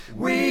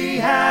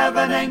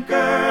have an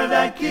anchor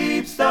that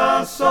keeps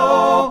the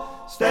soul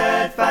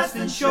steadfast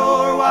and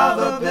sure while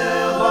the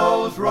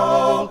billows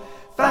roll.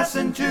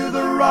 Fastened to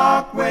the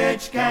rock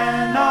which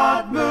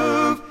cannot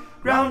move,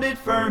 grounded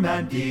firm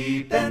and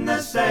deep in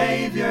the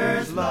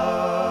Savior's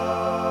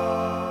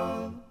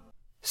love.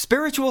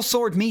 Spiritual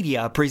Sword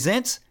Media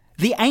presents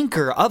The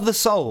Anchor of the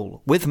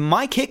Soul with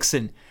Mike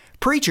Hickson,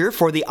 preacher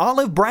for the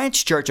Olive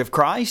Branch Church of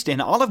Christ in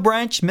Olive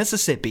Branch,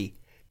 Mississippi.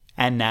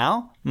 And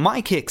now,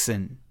 Mike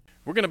Hickson.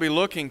 We're going to be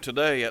looking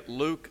today at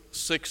Luke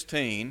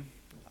 16.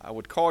 I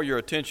would call your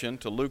attention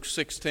to Luke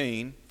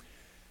 16,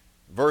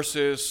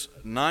 verses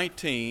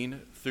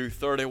 19 through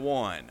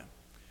 31.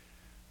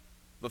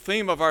 The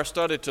theme of our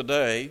study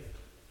today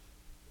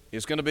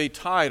is going to be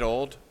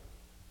titled,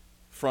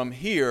 From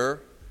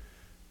Here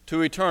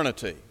to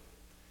Eternity.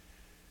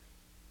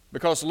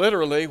 Because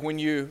literally, when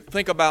you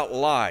think about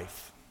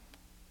life,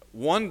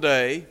 one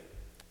day,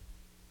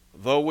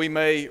 though we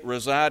may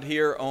reside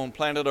here on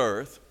planet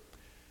Earth,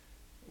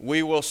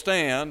 we will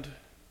stand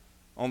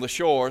on the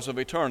shores of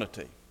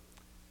eternity.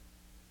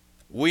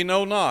 We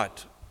know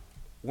not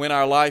when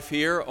our life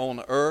here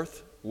on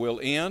earth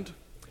will end,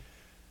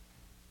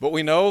 but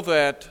we know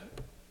that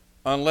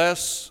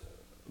unless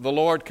the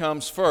Lord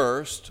comes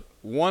first,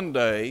 one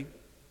day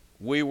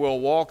we will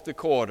walk the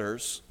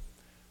quarters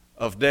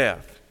of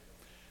death.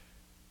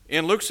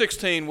 In Luke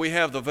 16, we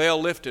have the veil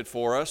lifted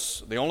for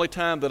us, the only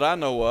time that I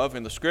know of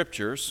in the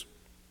Scriptures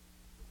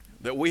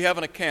that we have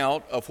an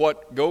account of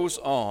what goes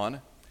on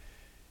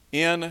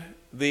in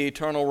the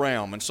eternal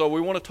realm. And so we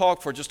want to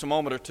talk for just a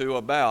moment or two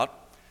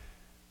about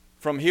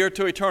from here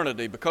to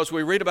eternity, because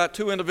we read about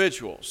two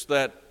individuals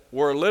that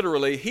were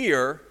literally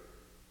here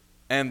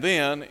and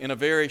then in a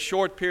very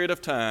short period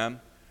of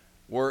time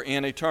were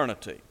in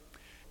eternity.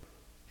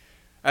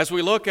 As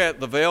we look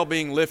at the veil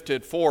being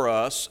lifted for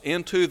us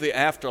into the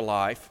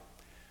afterlife,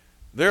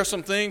 there are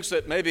some things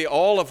that maybe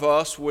all of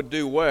us would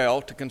do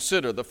well to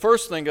consider. The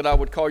first thing that I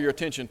would call your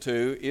attention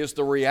to is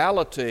the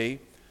reality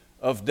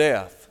of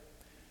death.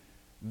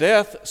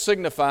 Death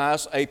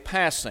signifies a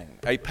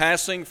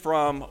passing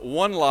from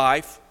one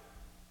life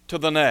to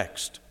the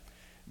next.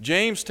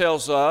 James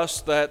tells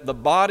us that the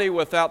body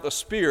without the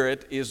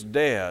spirit is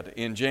dead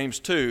in James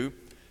 2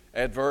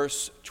 at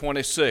verse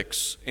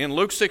 26. In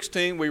Luke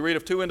 16, we read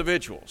of two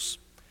individuals.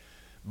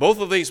 Both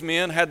of these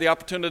men had the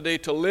opportunity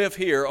to live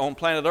here on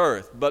planet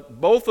Earth,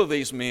 but both of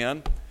these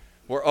men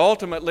were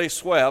ultimately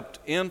swept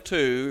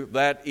into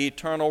that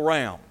eternal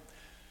realm.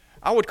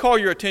 I would call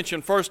your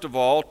attention, first of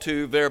all,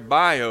 to their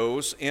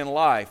bios in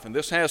life, and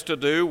this has to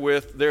do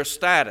with their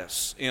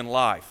status in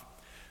life,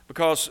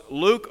 because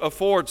Luke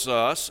affords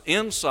us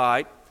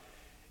insight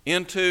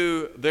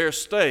into their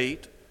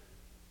state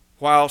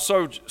while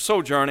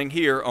sojourning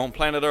here on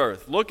planet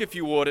Earth. Look, if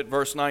you would, at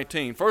verse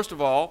 19. First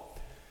of all,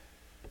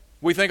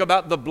 we think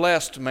about the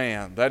blessed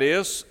man, that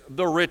is,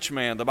 the rich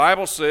man. The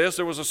Bible says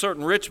there was a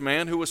certain rich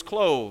man who was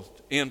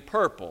clothed in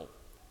purple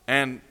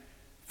and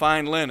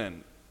fine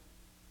linen.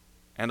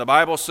 And the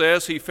Bible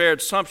says he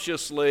fared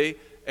sumptuously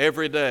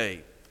every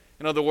day.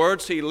 In other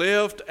words, he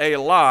lived a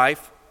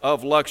life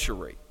of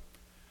luxury.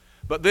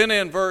 But then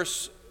in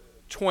verse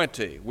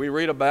 20, we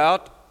read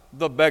about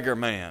the beggar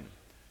man.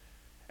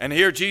 And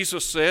here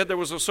Jesus said there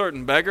was a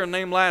certain beggar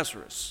named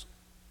Lazarus,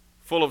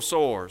 full of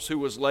sores, who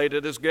was laid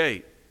at his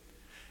gate,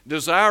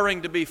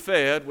 desiring to be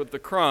fed with the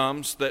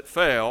crumbs that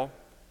fell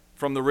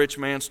from the rich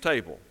man's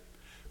table.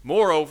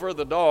 Moreover,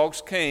 the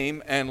dogs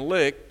came and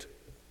licked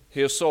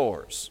his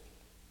sores.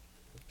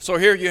 So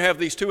here you have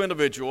these two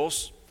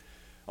individuals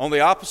on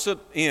the opposite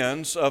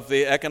ends of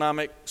the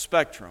economic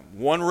spectrum.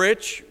 One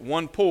rich,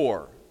 one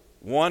poor.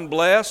 One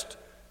blessed,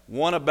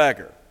 one a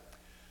beggar.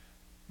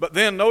 But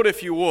then note,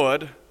 if you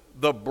would,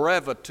 the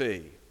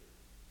brevity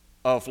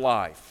of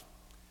life.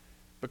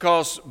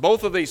 Because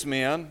both of these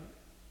men,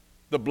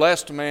 the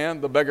blessed man,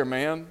 the beggar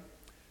man,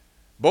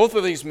 both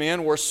of these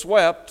men were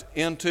swept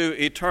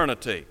into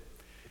eternity.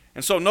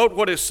 And so note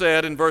what is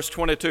said in verse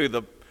 22.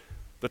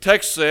 The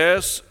text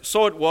says,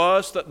 "So it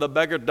was that the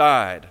beggar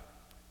died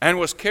and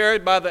was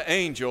carried by the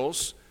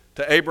angels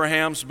to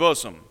Abraham's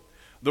bosom.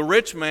 The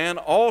rich man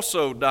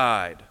also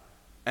died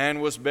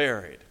and was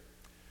buried."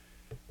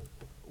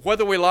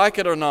 Whether we like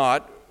it or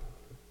not,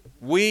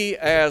 we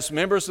as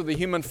members of the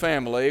human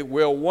family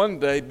will one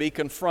day be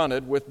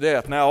confronted with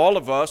death. Now, all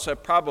of us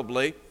have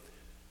probably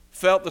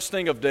felt the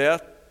sting of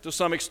death to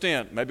some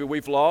extent. Maybe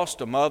we've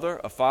lost a mother,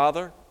 a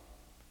father,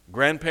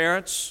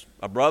 grandparents,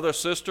 a brother,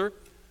 sister,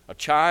 a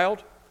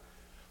child.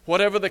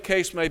 Whatever the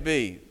case may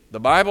be, the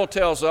Bible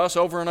tells us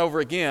over and over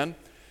again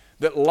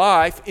that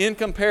life in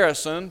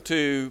comparison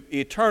to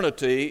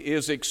eternity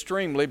is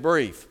extremely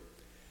brief.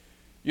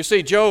 You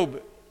see,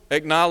 Job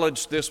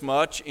acknowledged this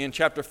much in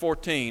chapter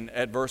 14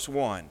 at verse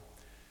 1,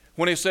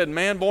 when he said,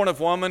 "Man born of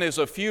woman is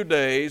a few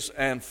days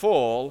and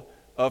full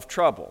of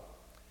trouble."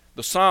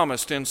 The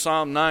psalmist in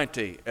Psalm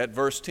 90 at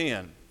verse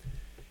 10.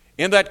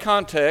 In that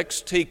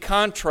context, he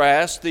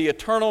contrasts the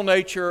eternal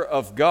nature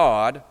of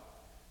God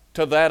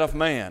to that of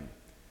man.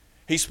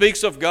 He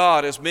speaks of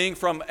God as being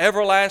from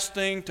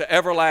everlasting to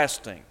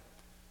everlasting,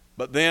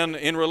 But then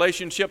in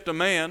relationship to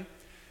man,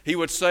 he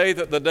would say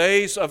that the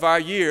days of our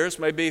years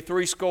may be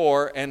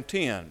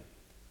 70.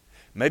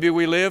 Maybe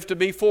we live to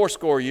be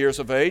 80 years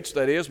of age,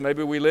 that is,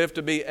 maybe we live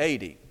to be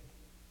 80.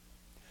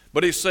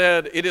 But he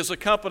said it is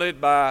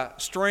accompanied by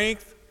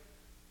strength,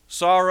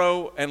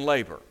 sorrow, and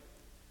labor.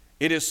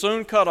 It is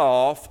soon cut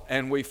off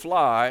and we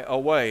fly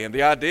away. And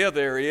the idea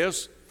there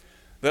is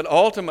that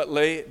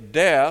ultimately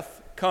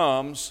death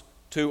comes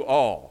to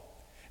all.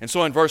 And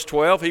so in verse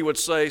 12 he would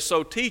say,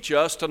 so teach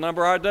us to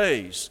number our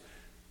days,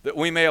 that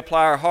we may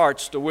apply our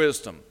hearts to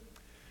wisdom.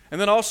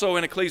 And then also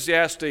in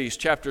Ecclesiastes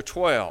chapter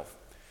 12,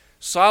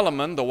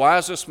 Solomon, the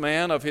wisest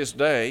man of his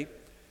day,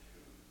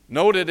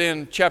 noted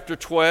in chapter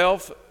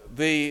 12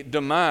 the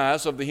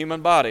demise of the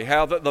human body,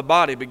 how that the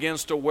body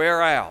begins to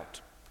wear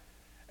out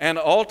and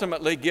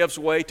ultimately gives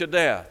way to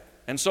death.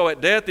 And so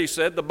at death, he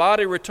said, the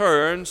body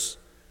returns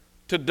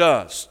to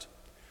dust.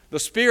 The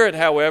spirit,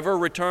 however,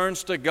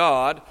 returns to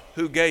God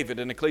who gave it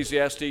in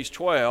Ecclesiastes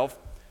 12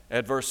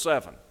 at verse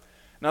 7.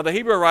 Now the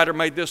Hebrew writer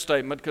made this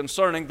statement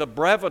concerning the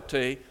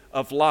brevity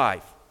of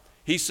life.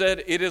 He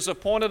said, it is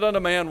appointed unto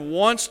man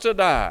once to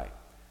die.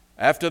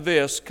 After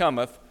this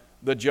cometh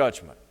the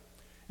judgment.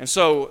 And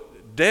so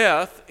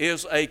death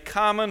is a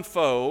common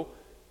foe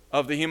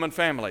of the human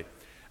family.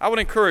 I would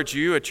encourage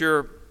you at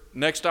your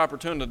next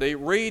opportunity,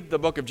 read the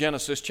book of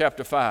Genesis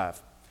chapter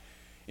 5.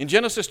 In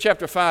Genesis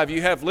chapter 5,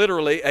 you have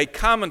literally a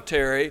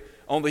commentary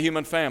on the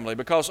human family,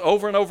 because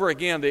over and over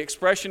again the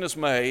expression is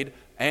made,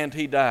 and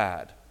he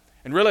died.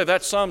 And really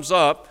that sums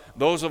up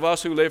those of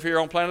us who live here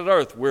on planet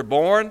Earth. We're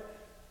born,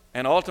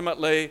 and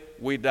ultimately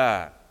we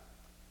die.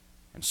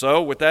 And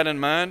so with that in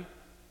mind,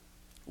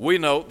 we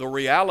note the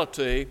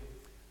reality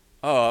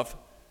of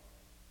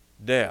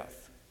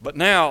death. But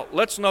now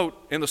let's note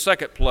in the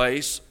second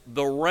place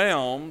the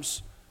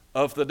realms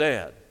of the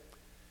dead.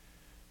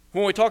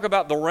 When we talk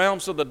about the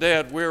realms of the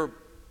dead, we're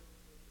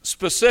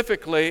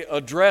specifically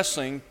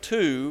addressing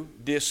two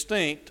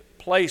distinct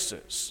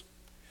places.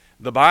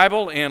 The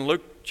Bible in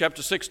Luke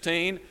chapter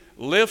 16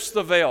 lifts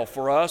the veil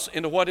for us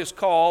into what is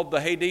called the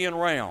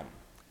Hadean realm.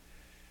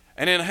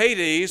 And in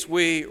Hades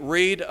we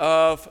read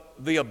of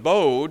the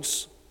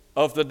abodes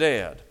of the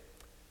dead,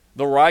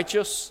 the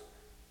righteous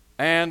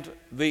and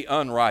the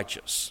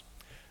unrighteous.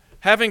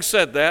 Having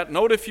said that,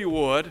 note if you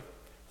would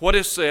what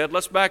is said.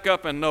 Let's back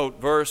up and note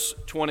verse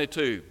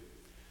 22.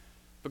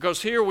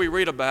 Because here we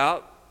read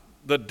about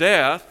the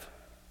death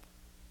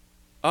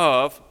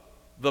of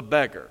the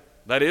beggar.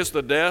 That is,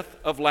 the death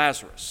of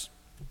Lazarus.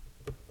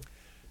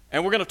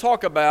 And we're going to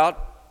talk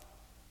about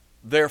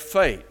their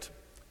fate.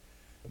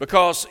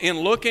 Because in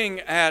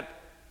looking at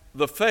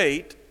the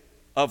fate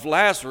of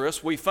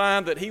Lazarus, we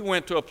find that he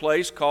went to a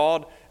place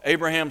called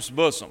Abraham's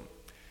bosom.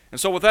 And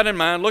so with that in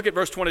mind, look at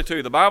verse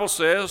 22. The Bible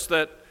says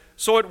that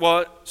so it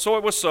was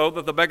so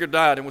that the beggar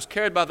died and was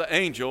carried by the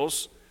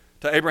angels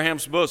to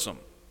Abraham's bosom.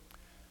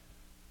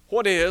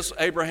 What is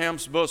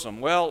Abraham's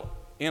bosom? Well,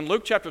 in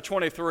Luke chapter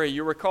 23,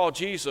 you recall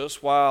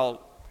Jesus,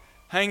 while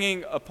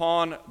hanging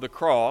upon the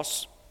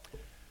cross,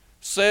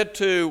 said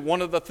to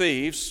one of the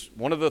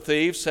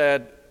thieves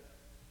had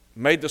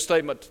made the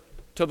statement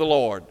to the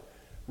Lord,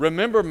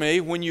 remember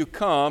me when you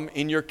come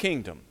in your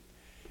kingdom.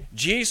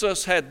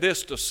 Jesus had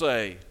this to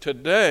say,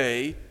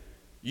 today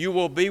you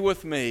will be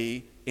with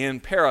me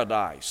in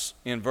paradise,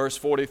 in verse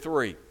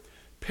 43.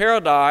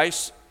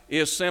 Paradise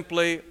is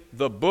simply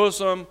the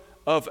bosom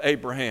of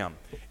Abraham.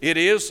 It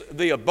is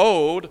the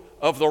abode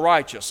of the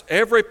righteous.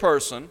 Every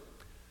person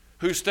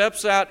who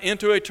steps out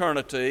into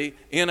eternity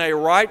in a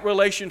right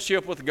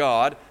relationship with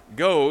God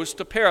goes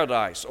to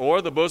paradise,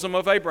 or the bosom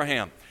of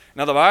Abraham.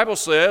 Now the Bible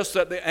says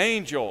that the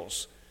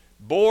angels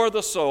bore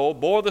the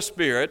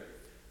spirit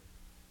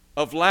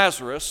of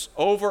Lazarus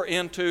over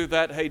into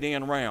that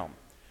Hadean realm.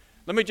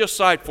 Let me just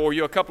cite for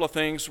you a couple of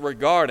things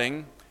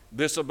regarding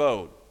this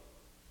abode.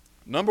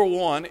 Number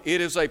one,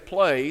 it is a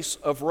place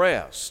of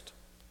rest.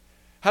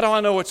 How do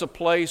I know it's a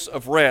place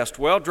of rest?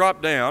 Well,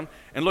 drop down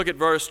and look at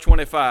verse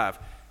 25.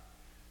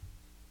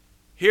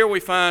 Here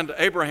we find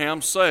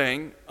Abraham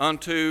saying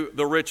unto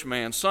the rich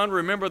man, son,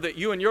 remember that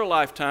you in your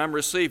lifetime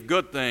received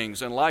good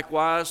things, and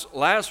likewise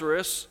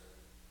Lazarus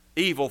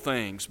evil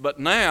things. But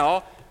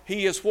now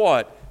he is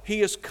what?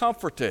 He is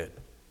comforted.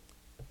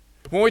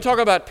 When we talk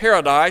about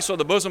paradise or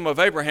the bosom of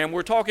Abraham,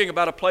 we're talking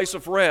about a place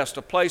of rest,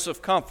 a place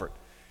of comfort.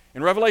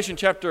 In Revelation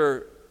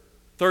chapter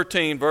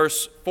 13,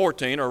 verse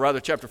 14, or rather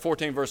chapter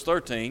 14, verse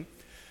 13,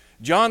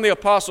 John the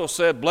Apostle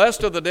said,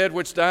 blessed are the dead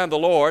which die in the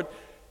Lord,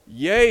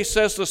 yea,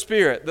 says the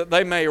Spirit, that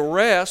they may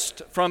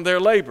rest from their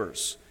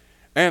labors,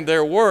 and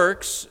their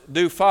works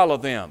do follow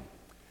them.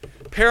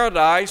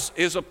 Paradise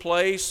is a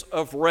place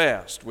of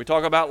rest. We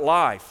talk about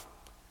life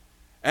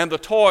and the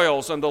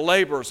toils and the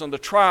labors and the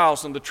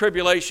trials and the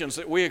tribulations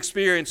that we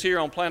experience here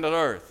on planet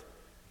Earth.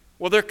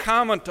 Well, they're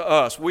common to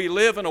us. We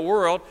live in a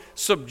world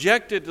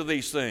subjected to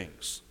these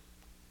things.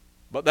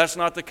 But that's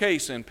not the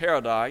case in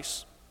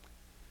paradise.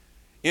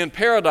 In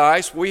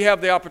paradise, we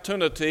have the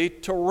opportunity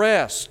to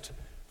rest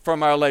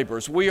from our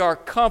labors. We are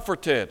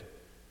comforted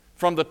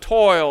from the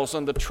toils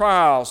and the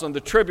trials and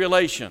the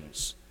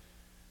tribulations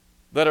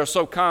that are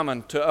so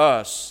common to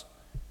us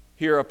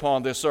here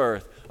upon this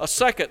earth. A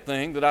second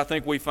thing that I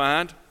think we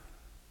find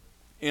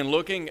in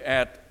looking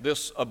at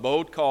this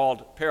abode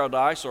called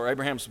paradise or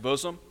Abraham's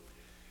bosom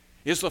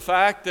is the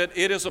fact that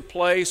it is a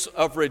place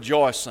of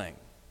rejoicing.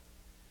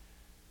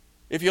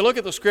 If you look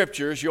at the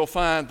Scriptures, you'll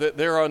find that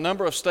there are a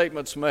number of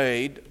statements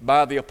made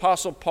by the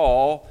Apostle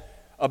Paul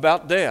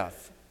about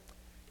death.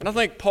 And I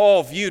think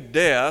Paul viewed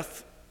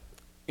death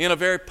in a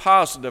very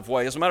positive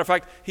way. As a matter of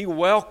fact, he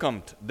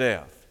welcomed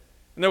death.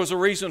 And there was a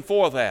reason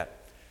for that.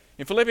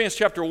 In Philippians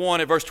chapter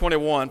 1 at verse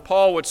 21,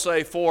 Paul would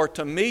say, "For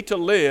to me to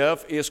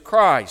live is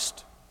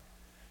Christ,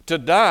 to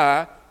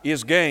die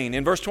is gain."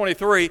 In verse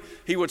 23,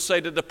 he would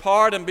say, "To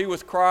depart and be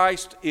with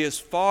Christ is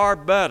far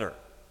better."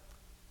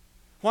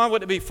 Why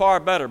would it be far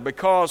better?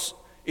 Because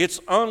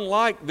it's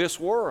unlike this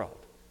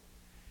world.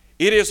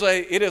 It is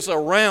a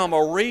realm,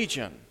 a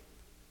region,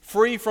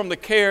 free from the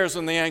cares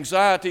and the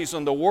anxieties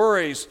and the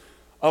worries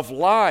of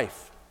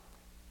life.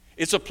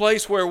 It's a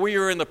place where we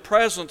are in the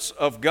presence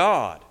of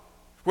God,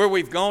 where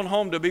we've gone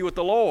home to be with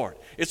the Lord.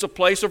 It's a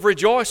place of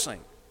rejoicing.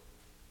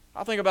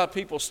 I think about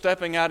people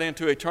stepping out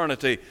into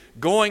eternity,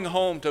 going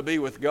home to be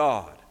with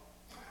God.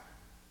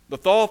 The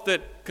thought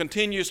that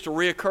continues to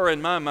reoccur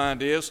in my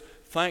mind is,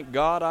 thank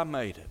God I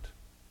made it.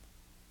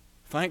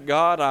 Thank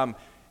God I'm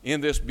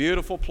in this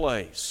beautiful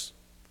place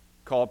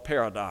called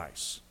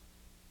paradise,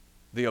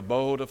 the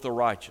abode of the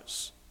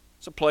righteous.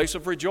 It's a place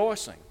of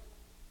rejoicing.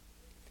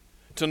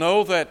 To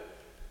know that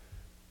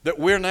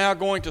we're now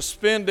going to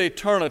spend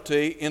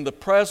eternity in the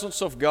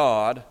presence of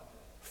God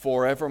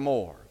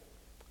forevermore.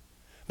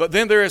 But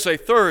then there is a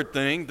third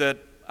thing that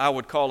I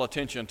would call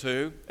attention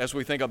to as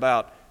we think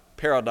about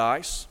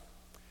paradise,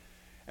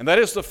 and that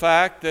is the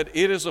fact that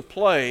it is a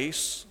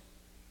place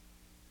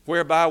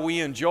whereby we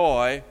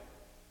enjoy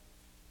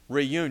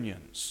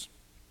reunions.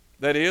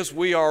 That is,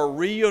 we are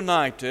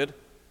reunited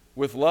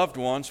with loved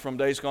ones from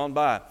days gone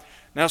by.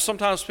 Now,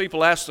 sometimes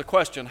people ask the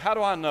question, how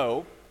do I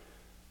know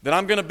that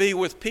I'm going to be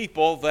with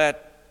people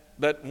that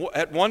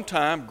at one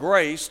time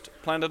graced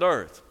planet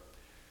Earth?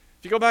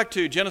 If you go back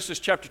to Genesis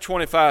chapter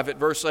 25 at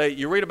verse 8,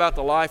 you read about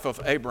the life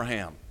of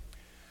Abraham.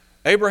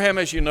 Abraham,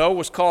 as you know,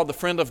 was called the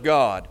friend of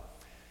God.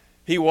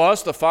 He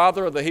was the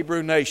father of the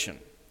Hebrew nation.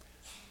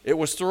 It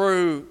was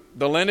through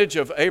the lineage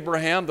of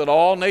Abraham that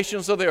all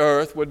nations of the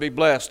earth would be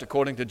blessed,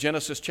 according to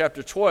Genesis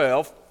chapter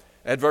 12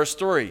 at verse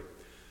 3.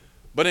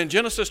 But in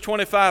Genesis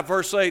 25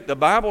 verse 8, the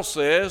Bible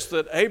says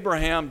that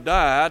Abraham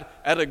died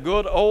at a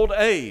good old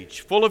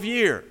age, full of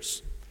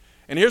years.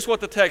 And here's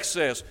what the text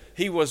says: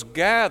 he was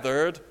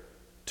gathered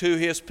to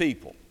his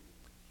people.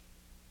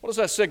 What does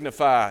that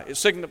signify? It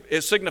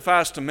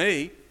signifies to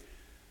me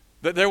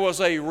that there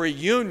was a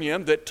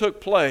reunion that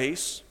took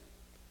place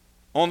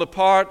on the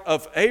part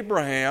of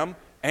Abraham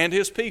and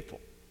his people.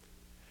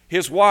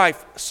 His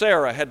wife,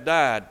 Sarah, had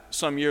died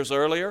some years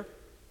earlier.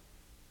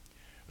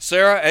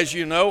 Sarah, as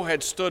you know,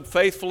 had stood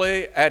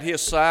faithfully at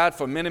his side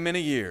for many,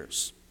 many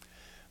years.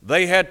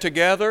 They had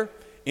together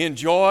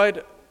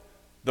enjoyed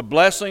the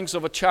blessings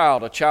of a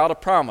child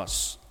of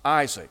promise,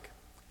 Isaac.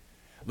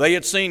 They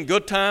had seen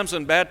good times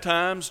and bad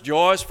times,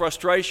 joys,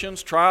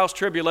 frustrations, trials,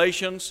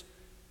 tribulations,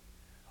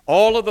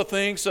 all of the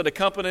things that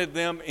accompanied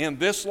them in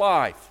this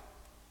life.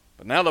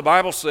 But now the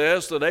Bible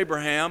says that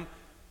Abraham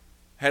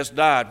has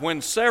died.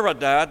 When Sarah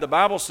died, the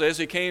Bible says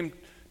he came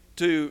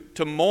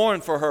to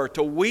mourn for her,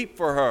 to weep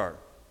for her.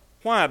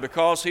 Why?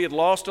 Because he had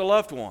lost a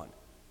loved one.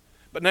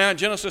 But now in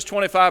Genesis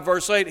 25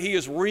 verse 8, he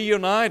is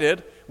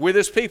reunited with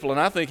his people. And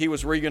I think he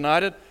was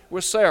reunited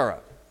with Sarah.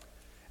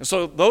 And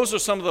so those are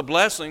some of the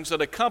blessings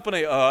that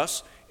accompany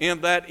us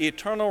in that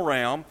eternal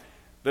realm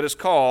that is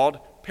called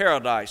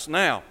paradise.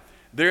 Now,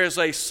 there is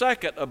a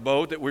second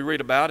abode that we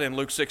read about in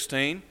Luke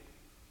 16.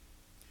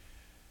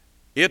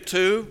 It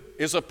too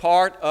is a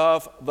part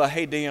of the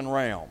Hadean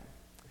realm.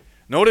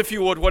 Note, if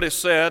you would, what is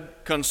said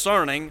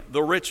concerning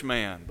the rich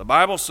man. The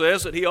Bible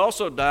says that he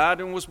also died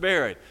and was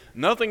buried.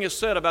 Nothing is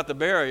said about the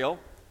burial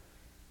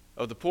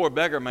of the poor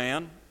beggar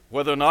man.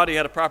 Whether or not he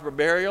had a proper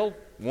burial,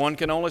 one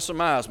can only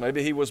surmise.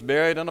 Maybe he was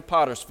buried in a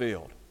potter's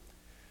field.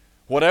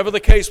 Whatever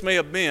the case may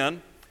have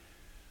been,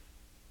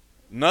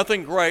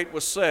 nothing great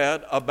was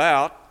said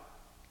about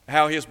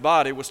how his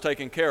body was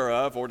taken care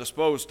of or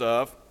disposed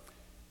of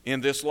in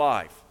this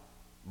life.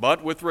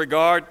 But with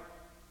regard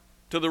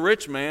to the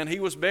rich man, he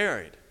was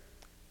buried.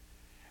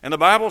 And the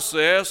Bible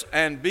says,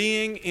 and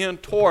being in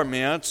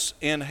torments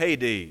in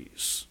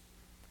Hades,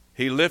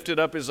 he lifted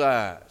up his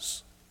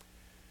eyes.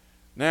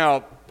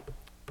 Now,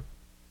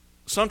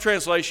 some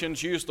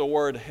translations use the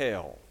word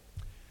hell.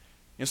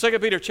 In 2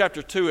 Peter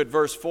chapter 2 at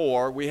verse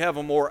 4, we have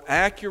a more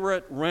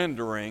accurate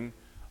rendering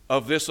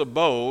of this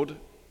abode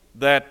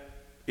that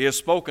is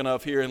spoken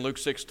of here in Luke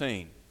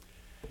 16.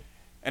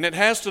 And it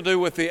has to do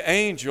with the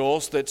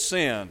angels that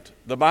sinned.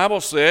 The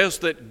Bible says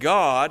that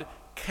God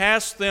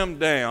cast them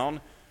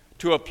down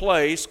to a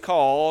place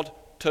called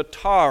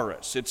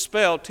Tartarus. It's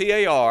spelled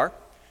T-A-R-T-A-R-U-S.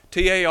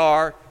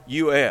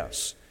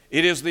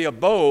 It is the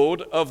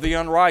abode of the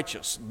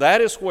unrighteous. That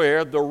is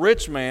where the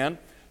rich man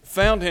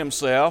found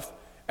himself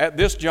at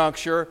this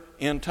juncture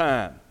in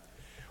time.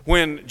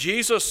 When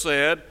Jesus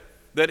said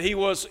that he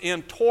was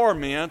in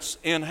torments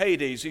in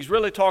Hades, he's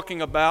really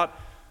talking about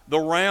the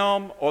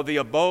realm or the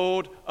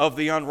abode of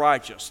the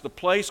unrighteous, the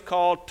place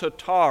called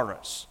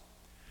Tartarus.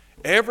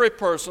 Every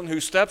person who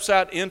steps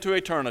out into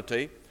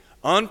eternity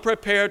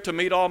unprepared to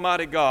meet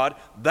Almighty God,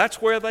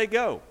 that's where they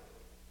go.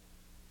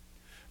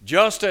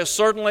 Just as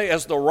certainly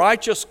as the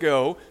righteous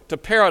go to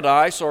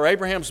paradise or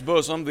Abraham's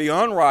bosom, the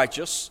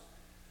unrighteous,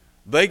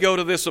 they go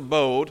to this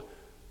abode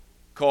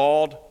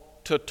called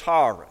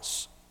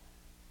Tartarus.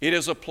 It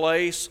is a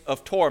place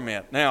of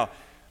torment. Now,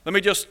 let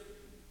me just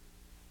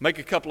make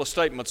a couple of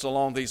statements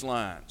along these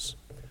lines.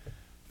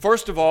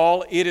 First of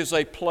all, it is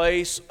a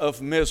place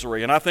of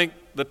misery, and I think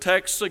the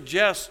text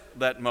suggests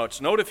that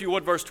much. Note, if you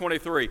would, verse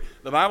 23.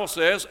 The Bible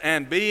says,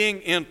 "And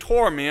being in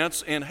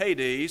torments in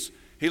Hades,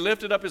 he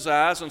lifted up his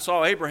eyes and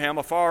saw Abraham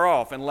afar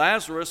off, and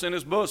Lazarus in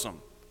his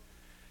bosom.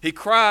 He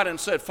cried and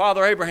said,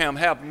 Father Abraham,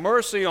 have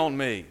mercy on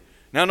me."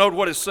 Now note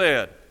what is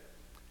said.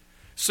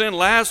 "Send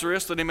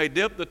Lazarus that he may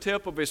dip the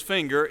tip of his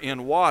finger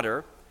in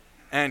water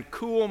and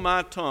cool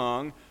my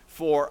tongue,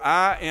 for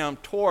I am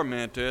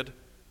tormented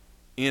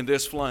in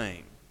this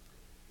flame."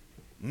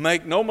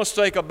 Make no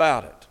mistake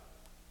about it.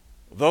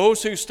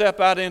 Those who step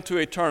out into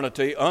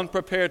eternity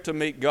unprepared to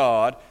meet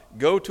God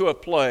go to a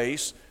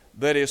place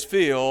that is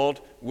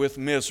filled with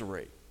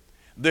misery.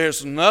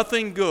 There's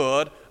nothing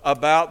good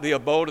about the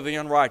abode of the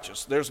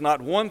unrighteous. There's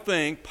not one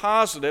thing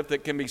positive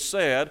that can be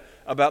said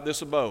about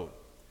this abode.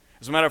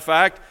 As a matter of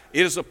fact,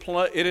 it is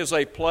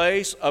a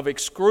place of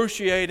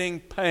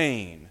excruciating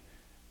pain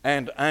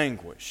and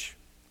anguish.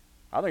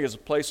 I think it's a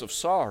place of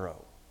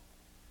sorrow.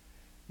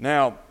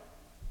 Now,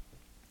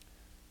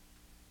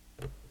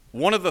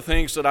 one of the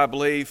things that I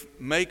believe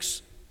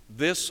makes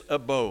this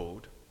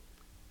abode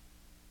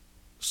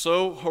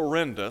so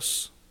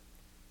horrendous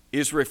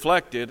is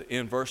reflected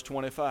in verse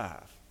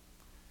 25.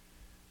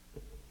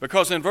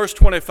 Because in verse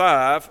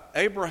 25,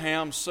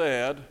 Abraham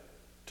said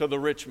to the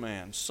rich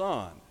man,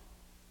 "Son,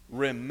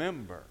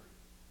 remember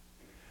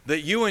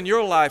that you in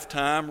your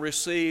lifetime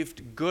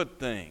received good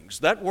things."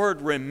 That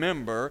word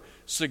 "remember"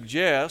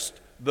 suggests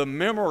the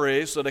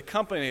memories that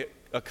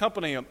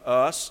accompany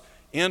us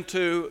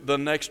into the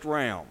next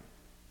realm.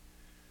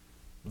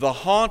 The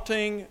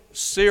haunting,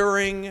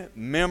 searing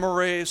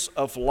memories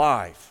of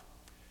life.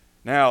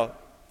 Now,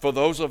 for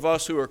those of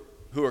us who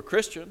are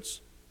Christians,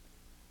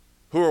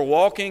 who are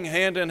walking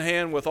hand in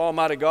hand with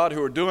Almighty God,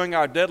 who are doing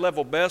our dead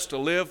level best to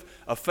live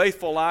a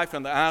faithful life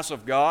in the eyes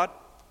of God,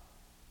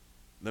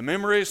 the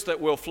memories that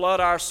will flood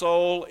our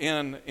soul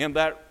in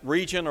that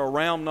region or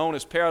realm known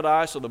as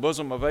paradise or the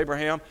bosom of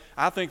Abraham,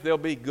 I think they'll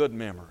be good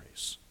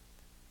memories,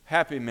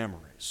 happy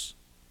memories.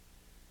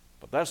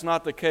 But that's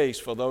not the case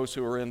for those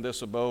who are in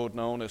this abode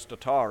known as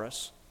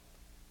Tartarus.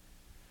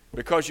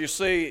 Because you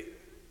see,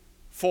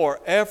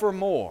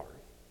 forevermore,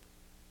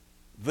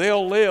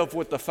 they'll live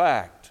with the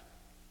fact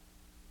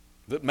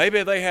that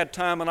maybe they had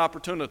time and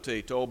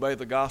opportunity to obey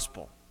the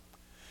gospel.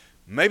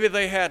 Maybe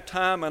they had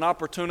time and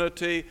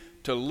opportunity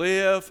to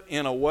live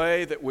in a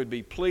way that would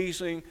be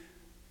pleasing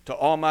to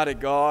Almighty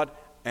God,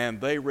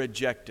 and they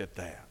rejected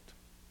that.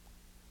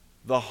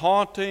 The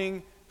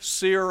haunting,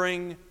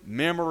 searing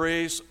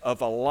memories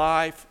of a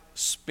life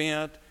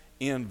spent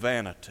in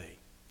vanity.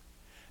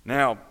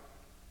 Now,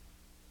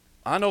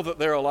 I know that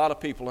there are a lot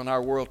of people in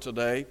our world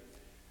today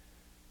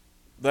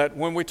that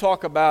when we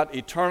talk about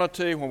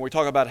eternity, when we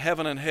talk about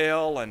heaven and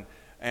hell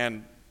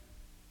and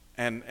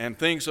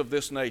things of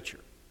this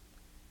nature,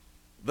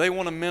 they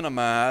want to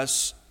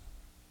minimize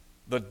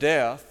the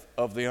death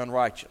of the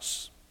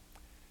unrighteous.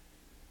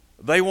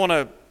 They want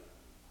to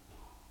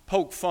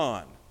poke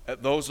fun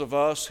at those of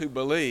us who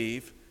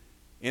believe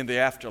in the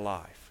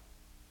afterlife.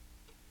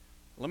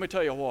 Let me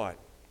tell you what.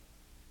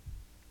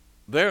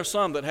 There are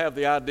some that have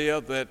the idea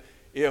that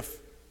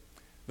if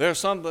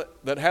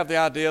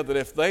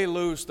they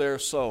lose their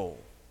soul,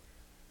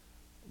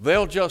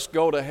 they'll just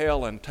go to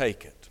hell and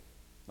take it.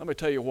 Let me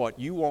tell you what,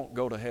 you won't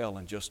go to hell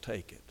and just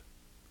take it.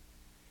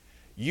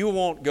 You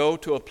won't go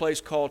to a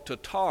place called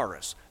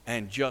Tartarus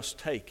and just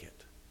take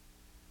it.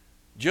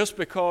 Just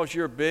because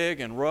you're big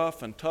and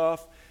rough and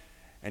tough,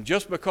 and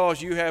just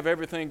because you have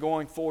everything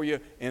going for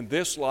you in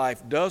this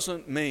life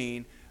doesn't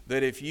mean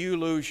that if you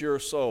lose your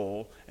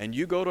soul and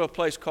you go to a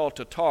place called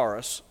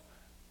Tartarus,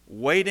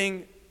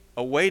 awaiting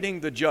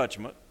the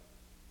judgment,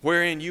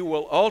 wherein you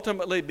will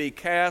ultimately be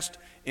cast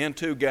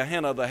into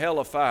Gehenna, the hell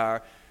of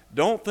fire,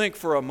 don't think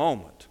for a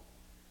moment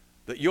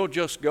that you'll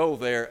just go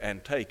there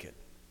and take it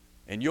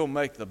and you'll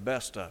make the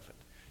best of it.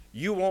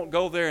 You won't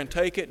go there and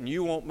take it, and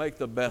you won't make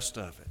the best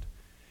of it.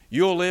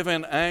 You'll live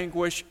in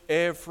anguish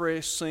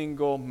every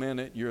single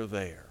minute you're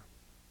there.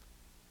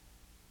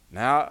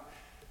 Now,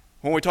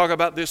 when we talk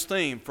about this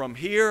theme, from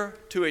here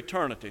to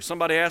eternity,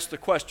 somebody asked the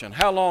question,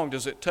 how long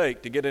does it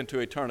take to get into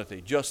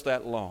eternity? Just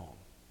that long.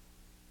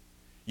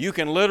 You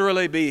can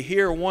literally be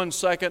here 1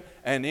 second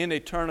and in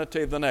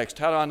eternity the next.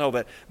 How do I know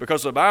that?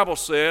 Because the Bible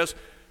says,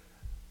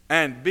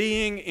 "And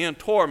being in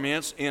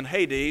torments in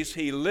Hades,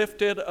 he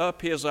lifted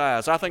up his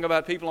eyes." I think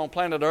about people on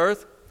planet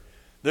Earth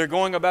They're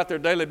going about their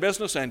daily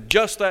business, and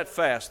just that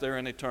fast they're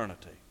in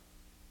eternity.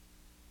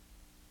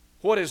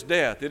 What is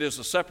death? It is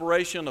the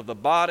separation of the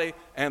body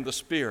and the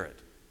spirit.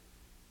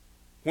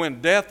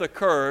 When death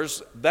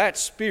occurs, that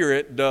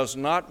spirit does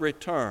not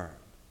return.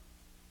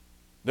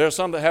 There are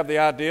some that have the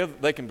idea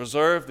that they can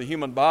preserve the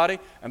human body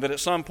and that at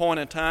some point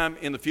in time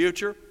in the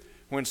future,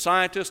 when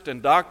scientists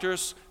and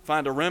doctors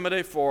find a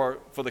remedy for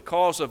the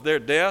cause of their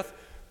death,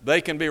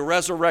 they can be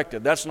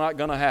resurrected. That's not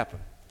going to happen.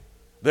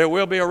 There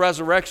will be a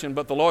resurrection,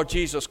 but the Lord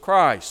Jesus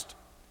Christ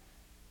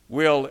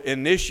will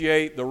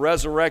initiate the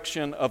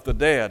resurrection of the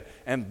dead.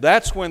 And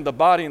that's when the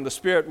body and the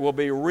spirit will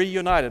be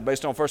reunited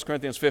based on 1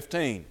 Corinthians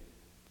 15.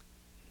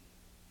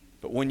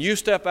 But when you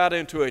step out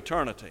into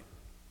eternity,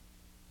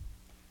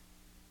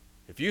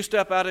 if you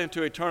step out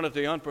into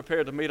eternity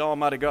unprepared to meet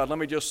Almighty God, let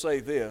me just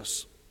say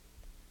this.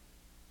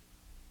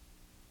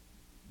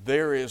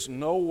 There is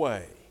no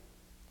way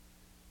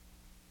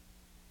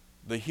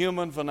the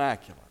human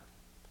vernacular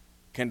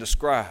can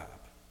describe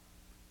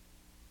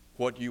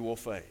what you will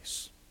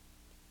face.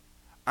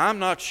 I'm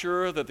not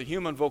sure that the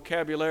human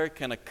vocabulary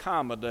can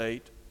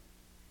accommodate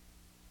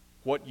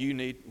what you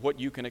need, what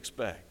you can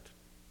expect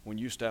when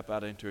you step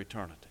out into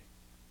eternity.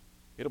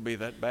 It'll be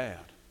that bad.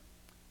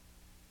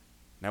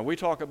 Now, we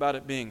talk about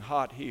it being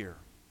hot here.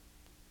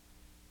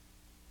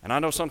 And I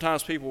know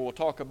sometimes people will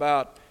talk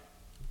about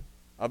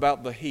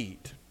the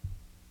heat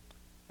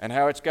and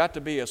how it's got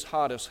to be as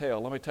hot as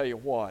hell. Let me tell you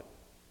what.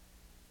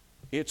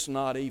 It's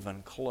not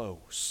even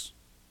close.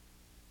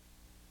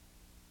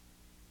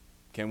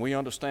 Can we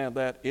understand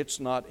that? It's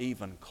not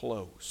even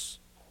close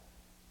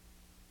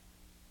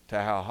to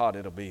how hot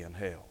it'll be in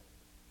hell.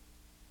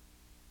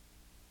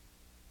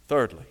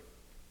 Thirdly,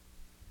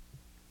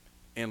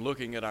 in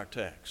looking at our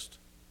text,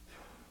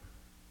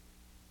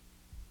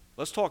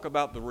 let's talk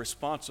about the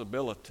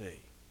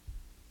responsibility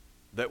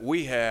that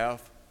we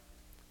have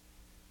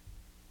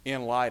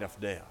in light of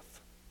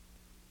death.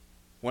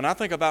 When I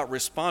think about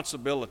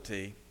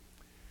responsibility,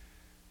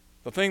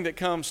 the thing that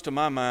comes to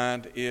my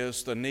mind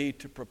is the need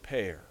to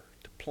prepare,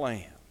 to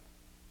plan.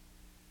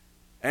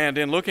 And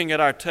in looking at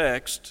our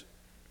text,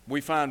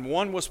 we find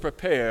one was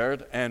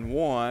prepared and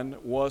one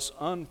was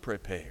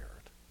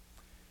unprepared.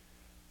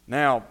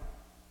 Now,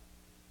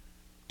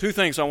 two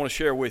things I want to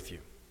share with you.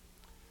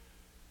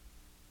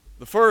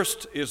 The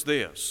first is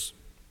this,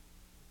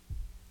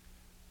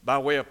 by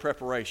way of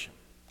preparation.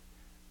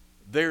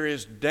 There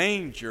is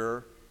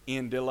danger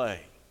in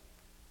delay.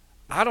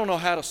 I don't know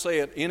how to say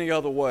it any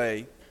other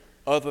way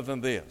other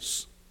than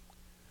this.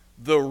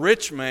 The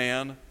rich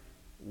man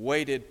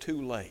waited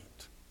too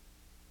late.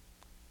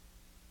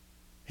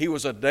 He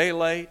was a day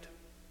late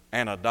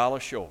and a dollar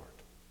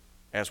short,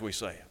 as we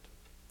say it.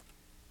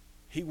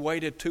 He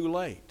waited too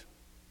late.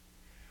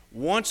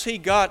 Once he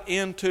got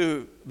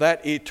into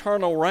that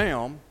eternal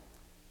realm,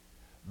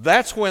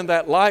 that's when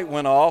that light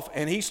went off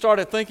and he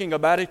started thinking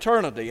about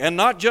eternity. And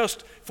not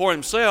just for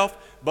himself,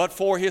 but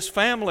for his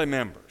family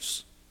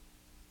members.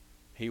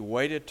 He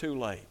waited too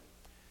late.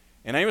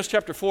 In Amos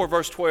chapter 4,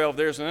 verse 12,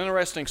 there's an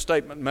interesting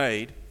statement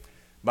made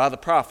by the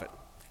prophet.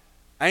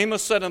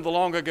 Amos said in the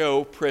long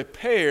ago,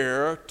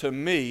 prepare to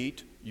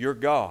meet your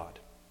God.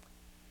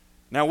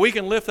 Now we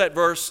can lift that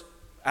verse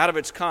out of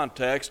its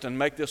context and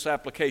make this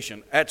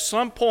application. At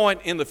some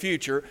point in the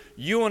future,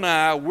 you and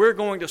I, we're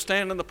going to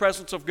stand in the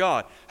presence of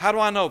God. How do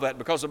I know that?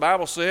 Because the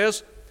Bible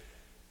says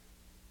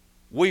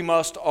we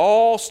must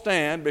all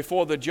stand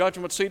before the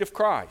judgment seat of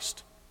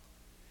Christ.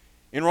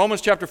 In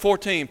Romans chapter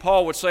 14,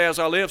 Paul would say, as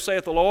I live,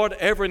 saith the Lord,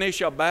 every knee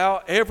shall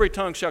bow, every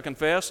tongue shall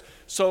confess.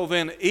 So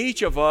then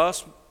each of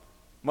us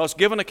must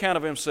give an account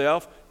of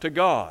himself to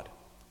God.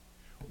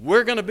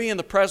 We're going to be in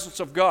the presence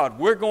of God.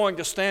 We're going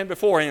to stand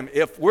before Him.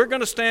 If we're going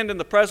to stand in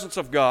the presence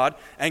of God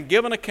and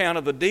give an account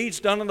of the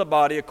deeds done in the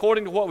body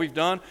according to what we've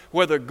done,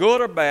 whether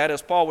good or bad,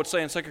 as Paul would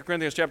say in 2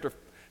 Corinthians chapter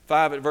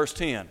 5 at verse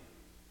 10,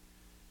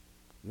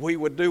 we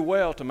would do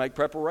well to make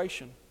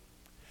preparation.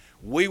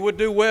 We would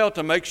do well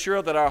to make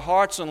sure that our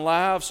hearts and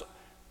lives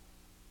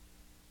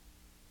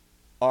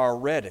are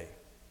ready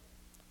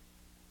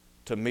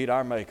to meet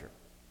our Maker.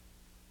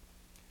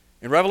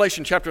 In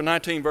Revelation chapter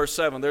 19, verse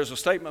 7, there's a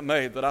statement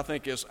made that I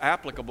think is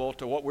applicable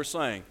to what we're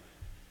saying.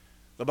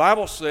 The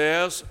Bible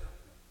says,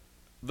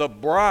 the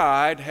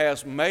bride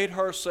has made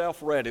herself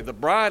ready. The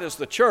bride is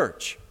the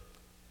church.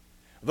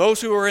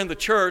 Those who are in the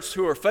church,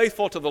 who are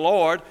faithful to the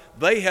Lord,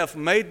 they have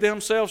made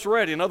themselves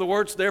ready. In other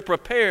words, they're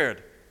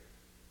prepared.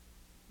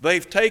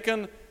 They've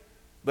taken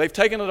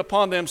it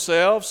upon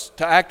themselves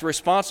to act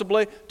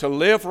responsibly, to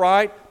live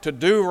right, to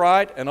do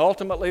right, and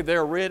ultimately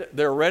they're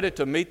ready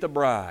to meet the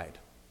bride.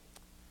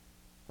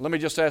 Let me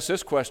just ask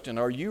this question.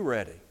 Are you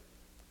ready?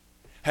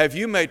 Have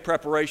you made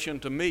preparation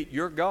to meet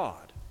your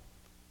God?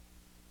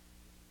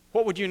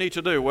 What would you need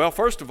to do? Well,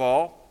 first of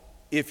all,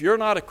 if you're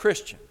not a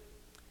Christian,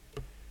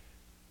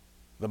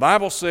 the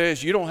Bible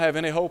says you don't have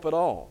any hope at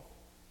all.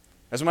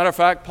 As a matter of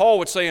fact, Paul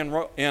would say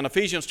in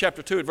Ephesians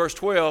chapter 2 at verse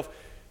 12,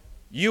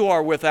 you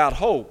are without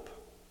hope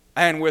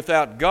and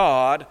without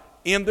God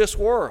in this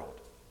world.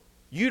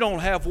 You don't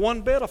have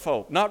one bit of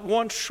hope, not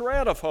one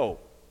shred of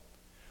hope.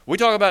 We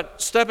talk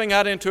about stepping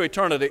out into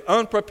eternity,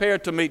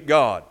 unprepared to meet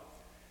God.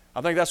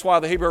 I think that's why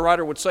the Hebrew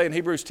writer would say in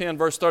Hebrews 10,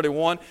 verse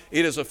 31,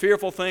 it is a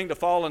fearful thing to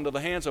fall into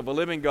the hands of a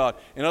living God.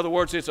 In other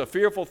words, it's a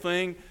fearful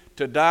thing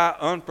to die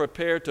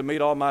unprepared to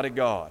meet Almighty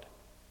God.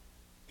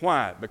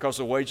 Why? Because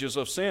the wages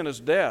of sin is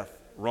death.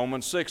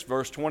 Romans 6,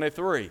 verse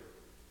 23.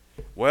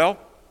 Well,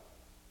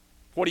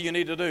 what do you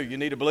need to do? You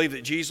need to believe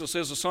that Jesus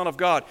is the Son of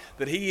God,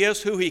 that He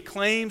is who He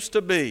claims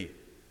to be,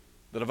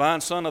 the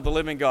divine Son of the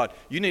living God.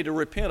 You need to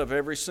repent of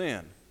every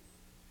sin.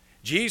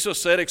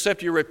 Jesus said,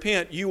 except you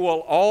repent, you will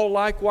all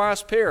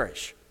likewise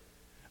perish.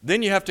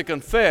 Then you have to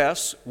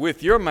confess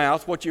with your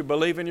mouth what you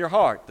believe in your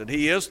heart, that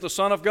He is the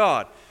Son of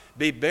God.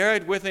 Be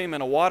buried with Him in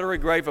a watery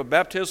grave of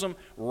baptism,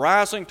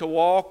 rising to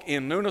walk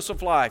in newness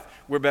of life.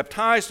 We're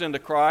baptized into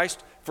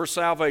Christ for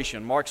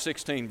salvation, Mark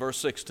 16, verse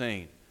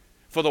 16.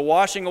 For the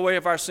washing away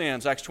of our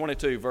sins, Acts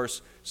 22,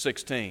 verse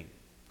 16.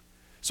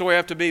 So we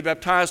have to be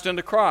baptized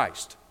into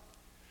Christ.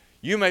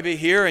 You may be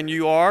here and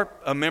you are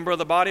a member of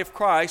the body of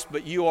Christ,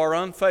 but you are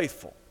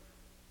unfaithful.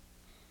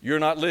 You're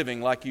not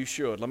living like you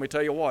should. Let me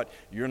tell you what,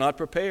 you're not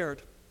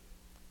prepared.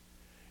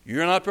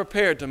 You're not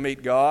prepared to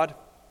meet God.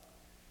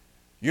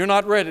 You're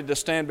not ready to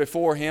stand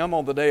before Him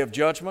on the day of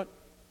judgment.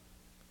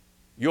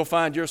 You'll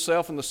find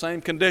yourself in the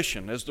same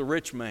condition as the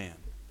rich man.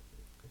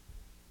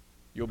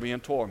 You'll be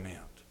in torment.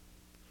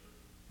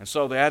 And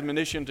so the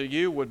admonition to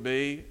you would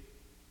be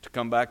to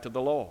come back to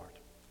the Lord.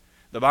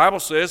 The Bible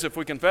says if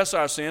we confess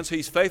our sins,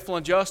 He's faithful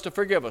and just to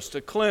forgive us, to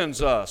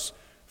cleanse us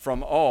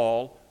from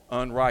all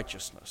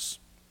unrighteousness.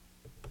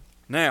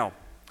 Now,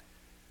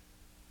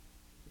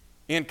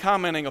 in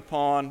commenting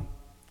upon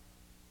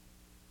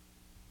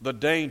the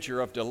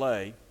danger of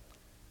delay,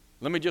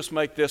 let me just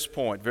make this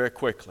point very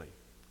quickly.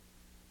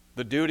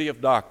 The duty of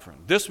doctrine.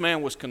 This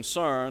man was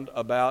concerned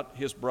about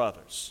his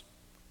brothers.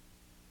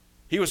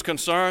 He was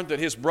concerned that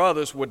his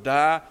brothers would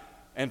die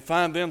and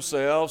find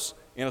themselves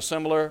in a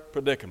similar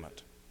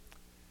predicament.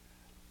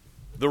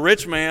 The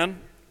rich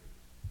man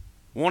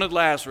wanted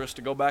Lazarus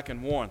to go back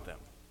and warn them.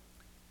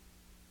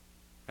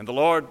 And the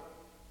Lord,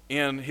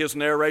 in His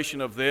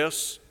narration of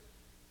this,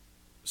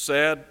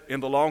 said in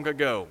the long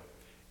ago,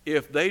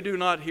 if they do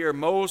not hear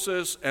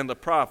Moses and the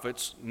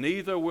prophets,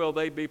 neither will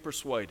they be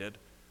persuaded,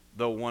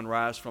 though one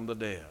rise from the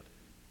dead.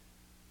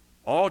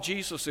 All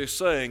Jesus is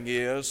saying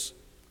is,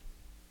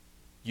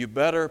 you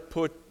better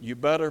put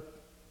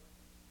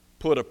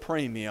a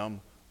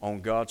premium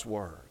on God's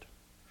Word.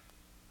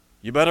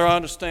 You better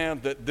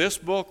understand that this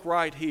book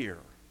right here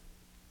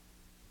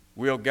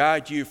will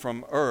guide you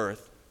from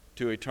earth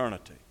to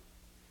eternity.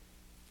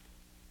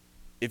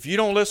 If you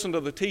don't listen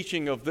to the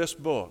teaching of this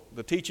book,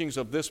 the teachings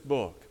of this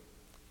book,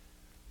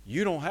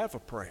 you don't have a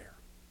prayer.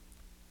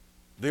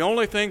 The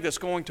only thing that's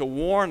going to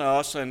warn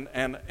us and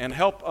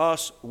help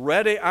us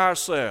ready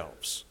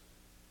ourselves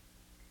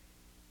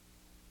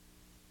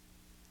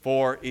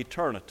for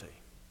eternity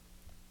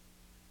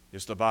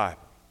is the Bible.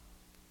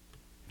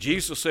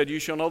 Jesus said, you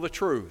shall know the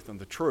truth, and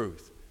the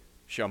truth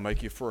shall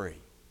make you free.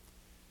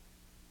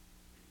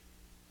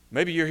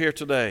 Maybe you're here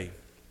today.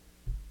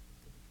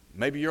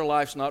 Maybe your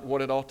life's not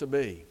what it ought to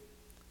be.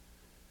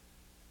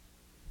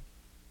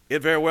 It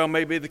very well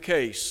may be the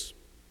case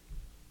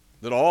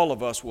that all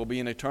of us will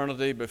be in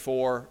eternity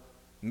before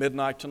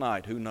midnight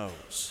tonight. Who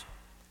knows?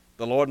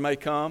 The Lord may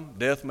come,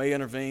 death may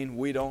intervene,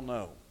 we don't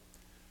know.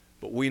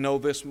 But we know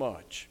this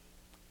much.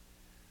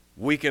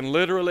 We can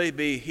literally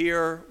be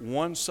here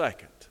 1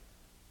 second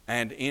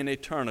and in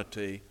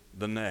eternity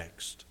the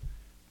next.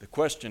 The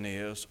question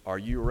is, are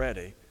you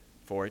ready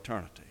for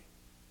eternity?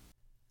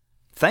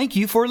 Thank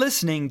you for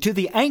listening to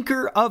The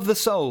Anchor of the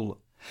Soul.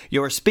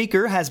 Your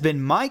speaker has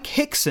been Mike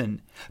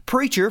Hickson,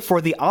 preacher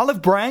for the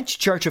Olive Branch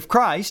Church of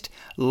Christ,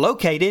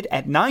 located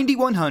at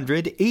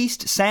 9100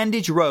 East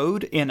Sandage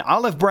Road in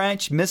Olive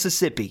Branch,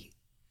 Mississippi.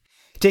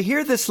 To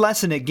hear this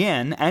lesson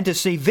again and to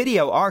see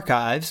video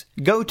archives,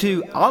 go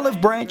to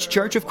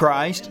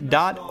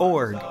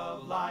olivebranchchurchofchrist.org.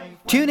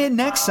 Tune in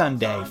next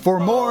Sunday for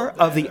more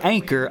of The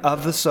Anchor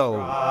of the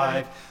Soul.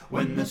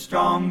 When the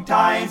strong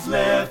tides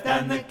lift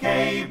and the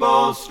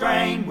cables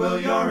strain, will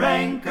your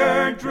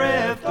anchor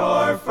drift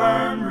or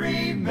firm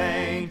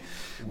remain?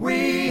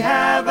 We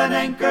have an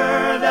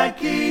anchor that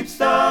keeps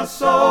the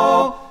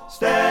soul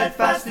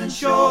steadfast and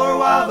sure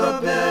while the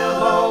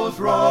billows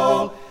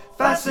roll.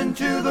 Fastened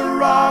to the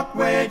rock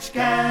which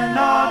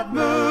cannot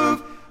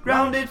move,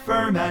 grounded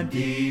firm and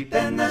deep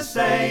in the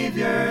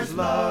Savior's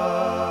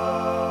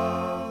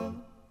love.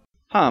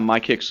 Hi, I'm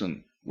Mike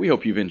Hickson. We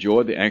hope you've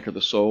enjoyed the Anchor of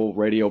the Soul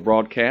radio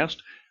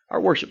broadcast.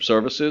 Our worship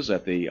services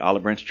at the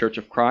Olive Branch Church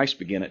of Christ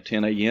begin at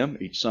 10 a.m.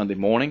 each Sunday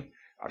morning.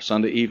 Our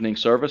Sunday evening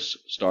service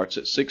starts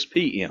at 6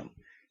 p.m.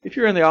 If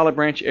you're in the Olive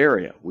Branch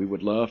area, we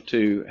would love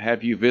to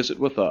have you visit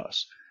with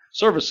us.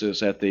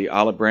 Services at the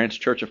Olive Branch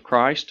Church of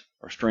Christ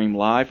are streamed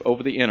live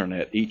over the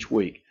internet each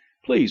week.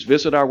 Please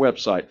visit our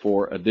website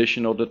for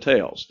additional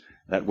details.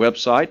 That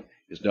website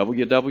is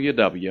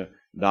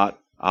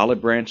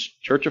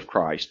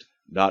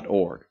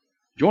www.olivebranchchurchofchrist.org.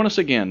 Join us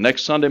again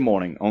next Sunday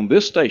morning on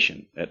this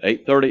station at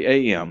 8:30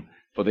 a.m.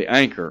 for the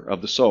Anchor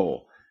of the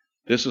Soul.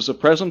 This is a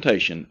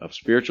presentation of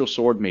Spiritual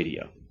Sword Media.